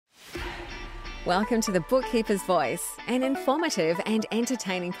Welcome to the Bookkeepers Voice, an informative and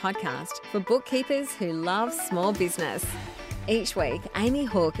entertaining podcast for bookkeepers who love small business. Each week, Amy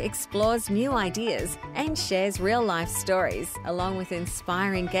Hook explores new ideas and shares real-life stories, along with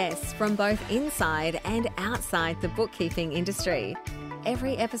inspiring guests from both inside and outside the bookkeeping industry.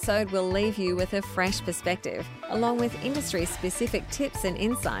 Every episode will leave you with a fresh perspective, along with industry-specific tips and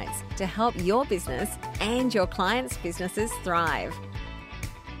insights to help your business and your clients' businesses thrive.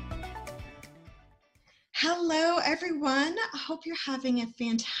 Hello, everyone. I hope you're having a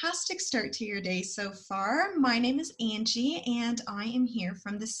fantastic start to your day so far. My name is Angie, and I am here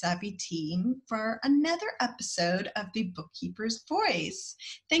from the Savvy team for another episode of the Bookkeepers Voice.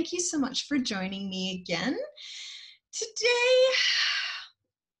 Thank you so much for joining me again. Today,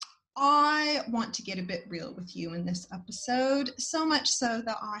 I want to get a bit real with you in this episode, so much so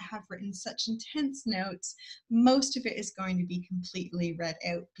that I have written such intense notes. Most of it is going to be completely read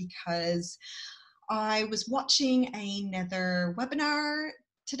out because I was watching another webinar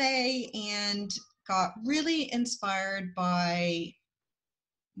today and got really inspired by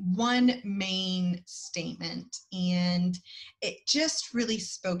one main statement, and it just really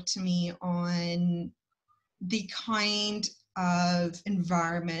spoke to me on the kind of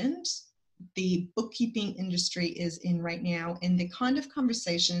environment the bookkeeping industry is in right now, and the kind of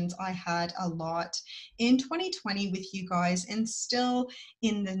conversations I had a lot in 2020 with you guys and still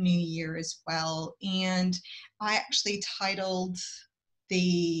in the new year as well. And I actually titled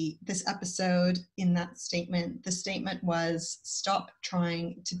this episode in that statement. The statement was, "Stop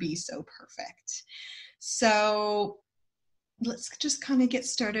trying to be so perfect." So let's just kind of get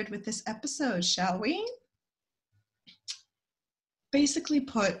started with this episode, shall we? Basically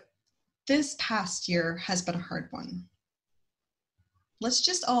put, this past year has been a hard one. Let's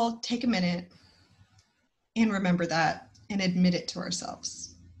just all take a minute and remember that and admit it to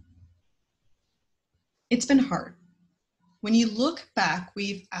ourselves. It's been hard. When you look back,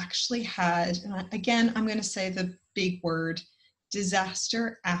 we've actually had, and again, I'm going to say the big word,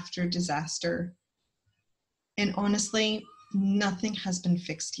 disaster after disaster. And honestly, nothing has been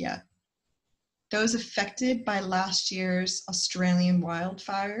fixed yet. Those affected by last year's Australian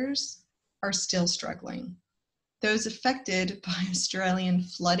wildfires are still struggling. Those affected by Australian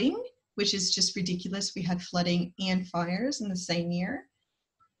flooding, which is just ridiculous. We had flooding and fires in the same year.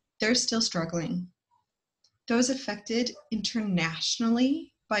 They're still struggling. Those affected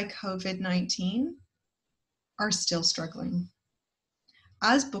internationally by COVID-19 are still struggling.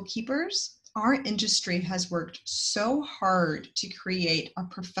 As bookkeepers, our industry has worked so hard to create a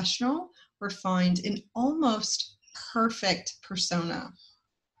professional, refined, and almost perfect persona.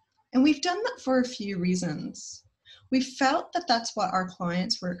 And we've done that for a few reasons. We felt that that's what our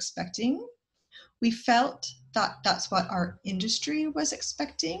clients were expecting. We felt that that's what our industry was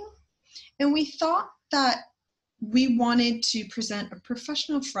expecting. And we thought that we wanted to present a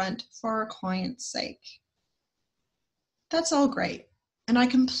professional front for our clients' sake. That's all great. And I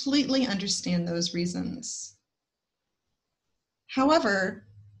completely understand those reasons. However,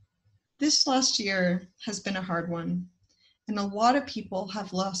 this last year has been a hard one. And a lot of people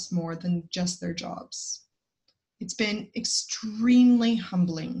have lost more than just their jobs. It's been extremely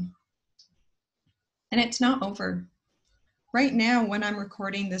humbling. And it's not over. Right now, when I'm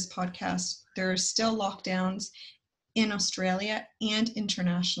recording this podcast, there are still lockdowns in Australia and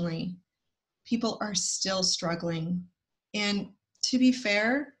internationally. People are still struggling. And to be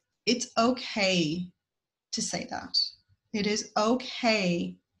fair, it's okay to say that. It is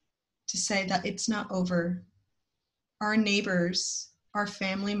okay to say that it's not over. Our neighbors, our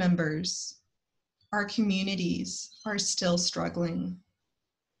family members, our communities are still struggling.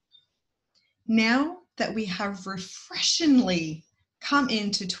 Now that we have refreshingly come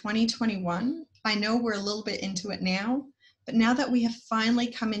into 2021, I know we're a little bit into it now, but now that we have finally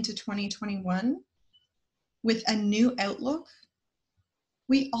come into 2021 with a new outlook,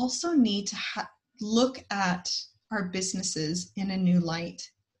 we also need to look at our businesses in a new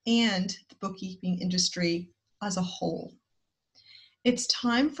light and the bookkeeping industry as a whole. It's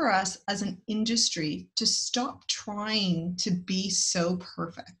time for us as an industry to stop trying to be so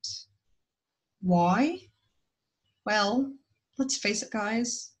perfect. Why? Well, let's face it,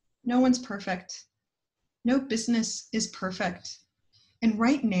 guys, no one's perfect. No business is perfect. And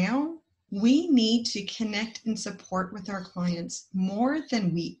right now, we need to connect and support with our clients more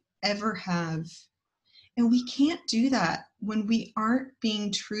than we ever have. And we can't do that when we aren't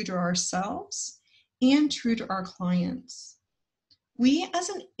being true to ourselves and true to our clients. We as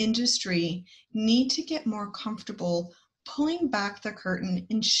an industry need to get more comfortable pulling back the curtain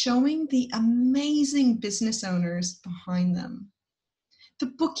and showing the amazing business owners behind them. The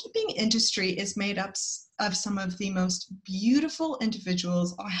bookkeeping industry is made up of some of the most beautiful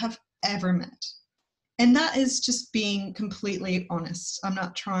individuals I have ever met. And that is just being completely honest. I'm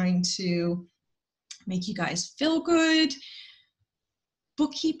not trying to make you guys feel good.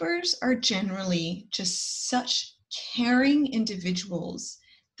 Bookkeepers are generally just such caring individuals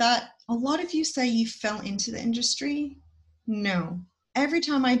that a lot of you say you fell into the industry. No. Every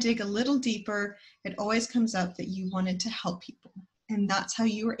time I dig a little deeper, it always comes up that you wanted to help people. And that's how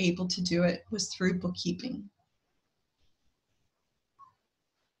you were able to do it, was through bookkeeping.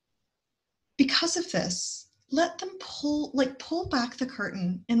 Because of this, let them pull back the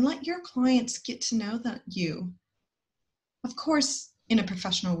curtain and let your clients get to know that you. Of course, in a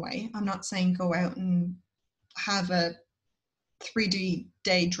professional way. I'm not saying go out and have a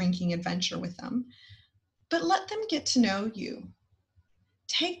 3-day drinking adventure with them, but let them get to know you.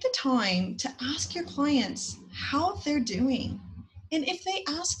 Take the time to ask your clients how they're doing. And if they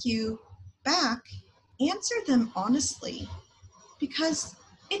ask you back, answer them honestly, because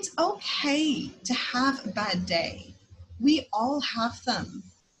it's okay to have a bad day. We all have them.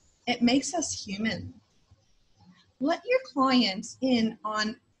 It makes us human. Let your clients in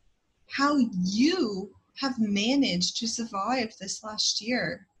on how you have managed to survive this last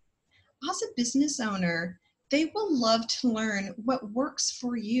year. As a business owner, they will love to learn what works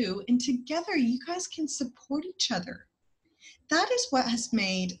for you, and together you guys can support each other. That is what has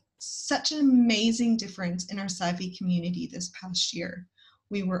made such an amazing difference in our Savvy community this past year.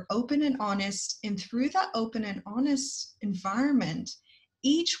 We were open and honest, and through that open and honest environment,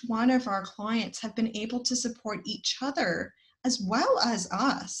 each one of our clients have been able to support each other as well as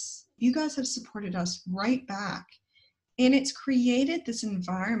us. You guys have supported us right back. And it's created this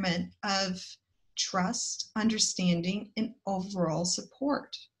environment of trust, understanding, and overall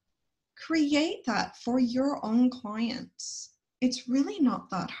support. Create that for your own clients. It's really not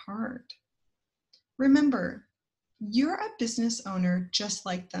that hard. Remember, you're a business owner just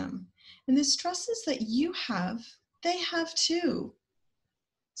like them. And the stresses that you have, they have too.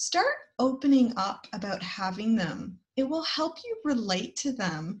 Start opening up about having them. It will help you relate to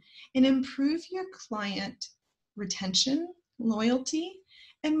them and improve your client retention, loyalty,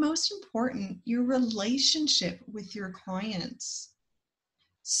 and most important, your relationship with your clients.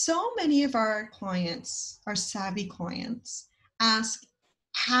 So many of our clients, our Savvy clients, ask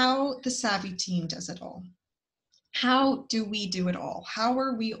how the Savvy team does it all. How do we do it all? How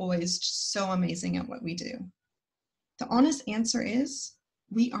are we always so amazing at what we do? The honest answer is,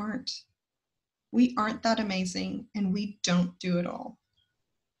 we aren't. We aren't that amazing, and we don't do it all.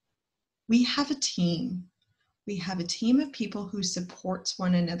 We have a team. We have a team of people who supports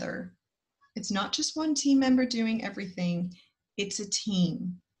one another. It's not just one team member doing everything. It's a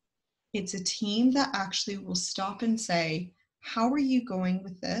team. It's a team that actually will stop and say, how are you going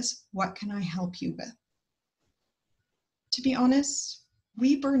with this? What can I help you with? To be honest,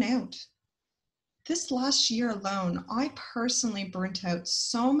 we burn out. This last year alone, I personally burnt out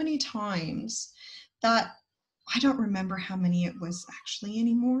so many times that I don't remember how many it was actually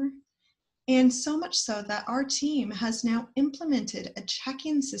anymore. And so much so that our team has now implemented a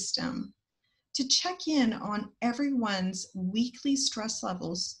check-in system to check in on everyone's weekly stress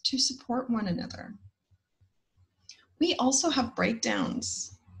levels to support one another. We also have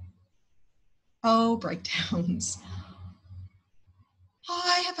breakdowns. Oh, breakdowns.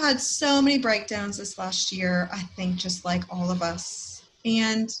 I have had so many breakdowns this last year, I think just like all of us.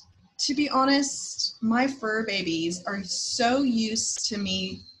 And to be honest, my fur babies are so used to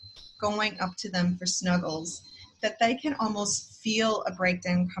me going up to them for snuggles that they can almost feel a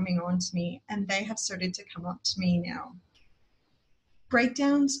breakdown coming on to me, and they have started to come up to me now.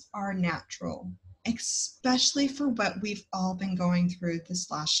 Breakdowns are natural, especially for what we've all been going through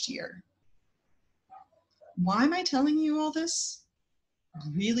this last year. Why am I telling you all this?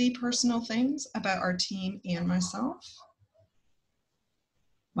 Really personal things about our team and myself?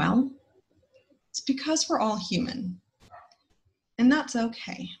 Well, it's because we're all human, and that's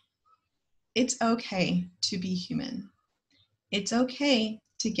okay. It's okay to be human. It's okay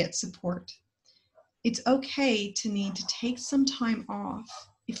to get support. It's okay to need to take some time off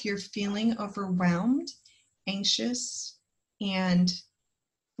if you're feeling overwhelmed, anxious, and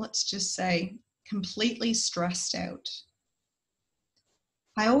let's just say completely stressed out.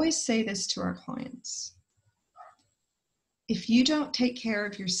 I always say this to our clients. If you don't take care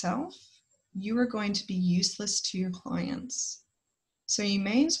of yourself, you are going to be useless to your clients. So you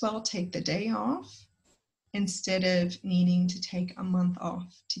may as well take the day off instead of needing to take a month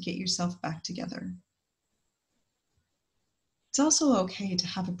off to get yourself back together. It's also okay to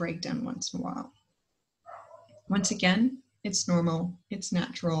have a breakdown once in a while. Once again, It's normal, it's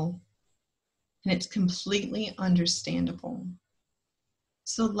natural, and it's completely understandable.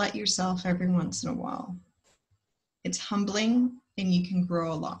 So let yourself every once in a while. It's humbling and you can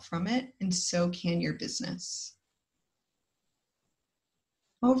grow a lot from it, and so can your business.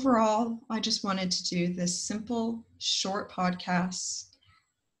 Overall, I just wanted to do this simple, short podcast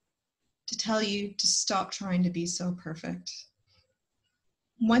to tell you to stop trying to be so perfect.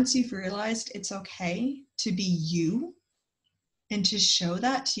 Once you've realized it's okay to be you and to show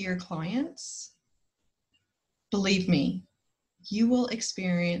that to your clients, believe me, you will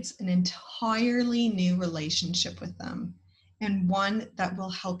experience an entirely new relationship with them, and one that will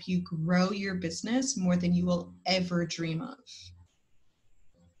help you grow your business more than you will ever dream of.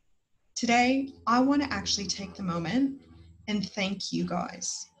 Today, I want to actually take the moment and thank you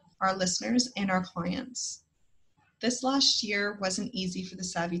guys, our listeners and our clients. This last year wasn't easy for the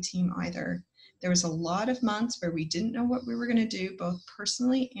Savvy team either. There was a lot of months where we didn't know what we were going to do, both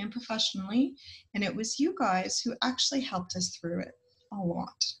personally and professionally, and it was you guys who actually helped us through it a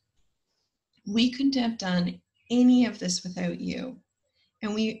lot. We couldn't have done any of this without you,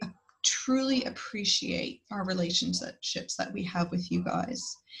 and we truly appreciate our relationships that we have with you guys.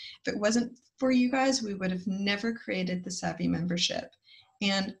 If it wasn't for you guys, we would have never created the Savvy membership.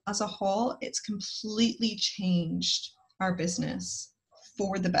 And as a whole, it's completely changed our business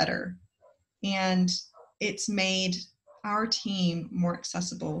for the better. And it's made our team more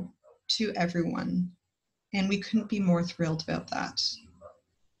accessible to everyone. And we couldn't be more thrilled about that.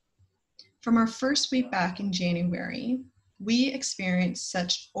 From our first week back in January, we experienced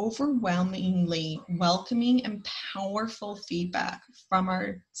such overwhelmingly welcoming and powerful feedback from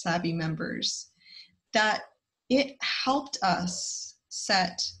our Savvy members that it helped us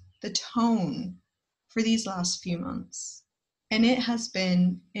set the tone for these last few months. And it has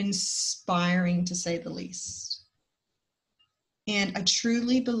been inspiring, to say the least. And I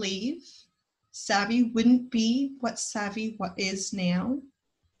truly believe Savvy wouldn't be what Savvy is now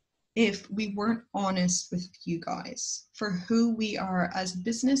if we weren't honest with you guys for who we are as a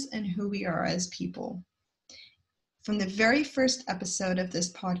business and who we are as people. From the very first episode of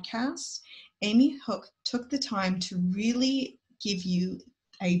this podcast, Amy Hook took the time to really give you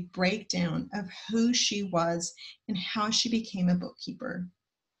a breakdown of who she was and how she became a bookkeeper.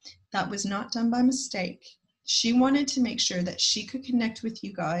 That was not done by mistake. She wanted to make sure that she could connect with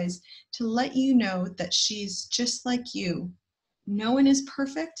you guys to let you know that she's just like you. No one is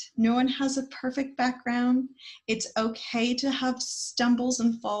perfect. No one has a perfect background. It's okay to have stumbles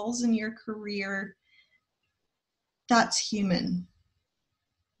and falls in your career. That's human.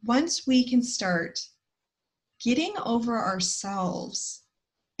 Once we can start getting over ourselves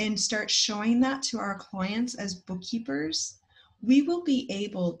and start showing that to our clients as bookkeepers, we will be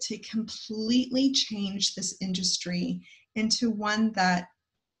able to completely change this industry into one that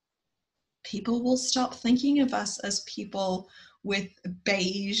people will stop thinking of us as people with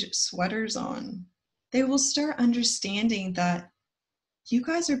beige sweaters on. They will start understanding that you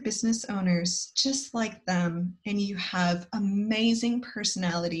guys are business owners just like them, and you have amazing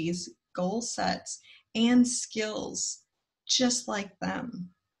personalities, goal sets, and skills just like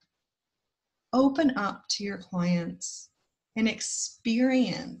them. Open up to your clients and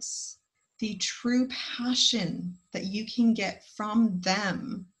experience the true passion that you can get from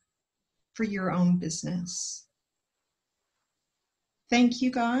them for your own business. Thank you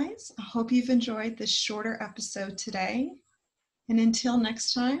guys. I hope you've enjoyed this shorter episode today. And until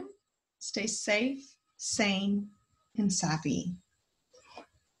next time, stay safe, sane, and savvy.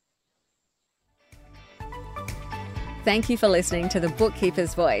 Thank you for listening to the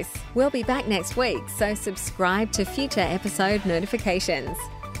Bookkeepers Voice. We'll be back next week, so subscribe to future episode notifications.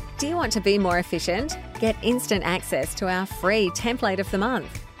 Do you want to be more efficient? Get instant access to our free template of the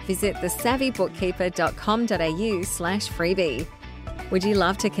month. Visit thesavvybookkeeper.com.au/freebie. Would you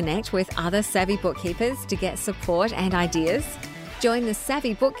love to connect with other savvy bookkeepers to get support and ideas? Join the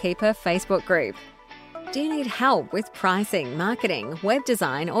Savvy Bookkeeper Facebook group. Do you need help with pricing, marketing, web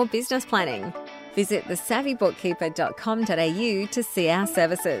design, or business planning? Visit thesavvybookkeeper.com.au to see our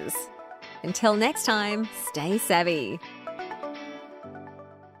services. Until next time, stay savvy.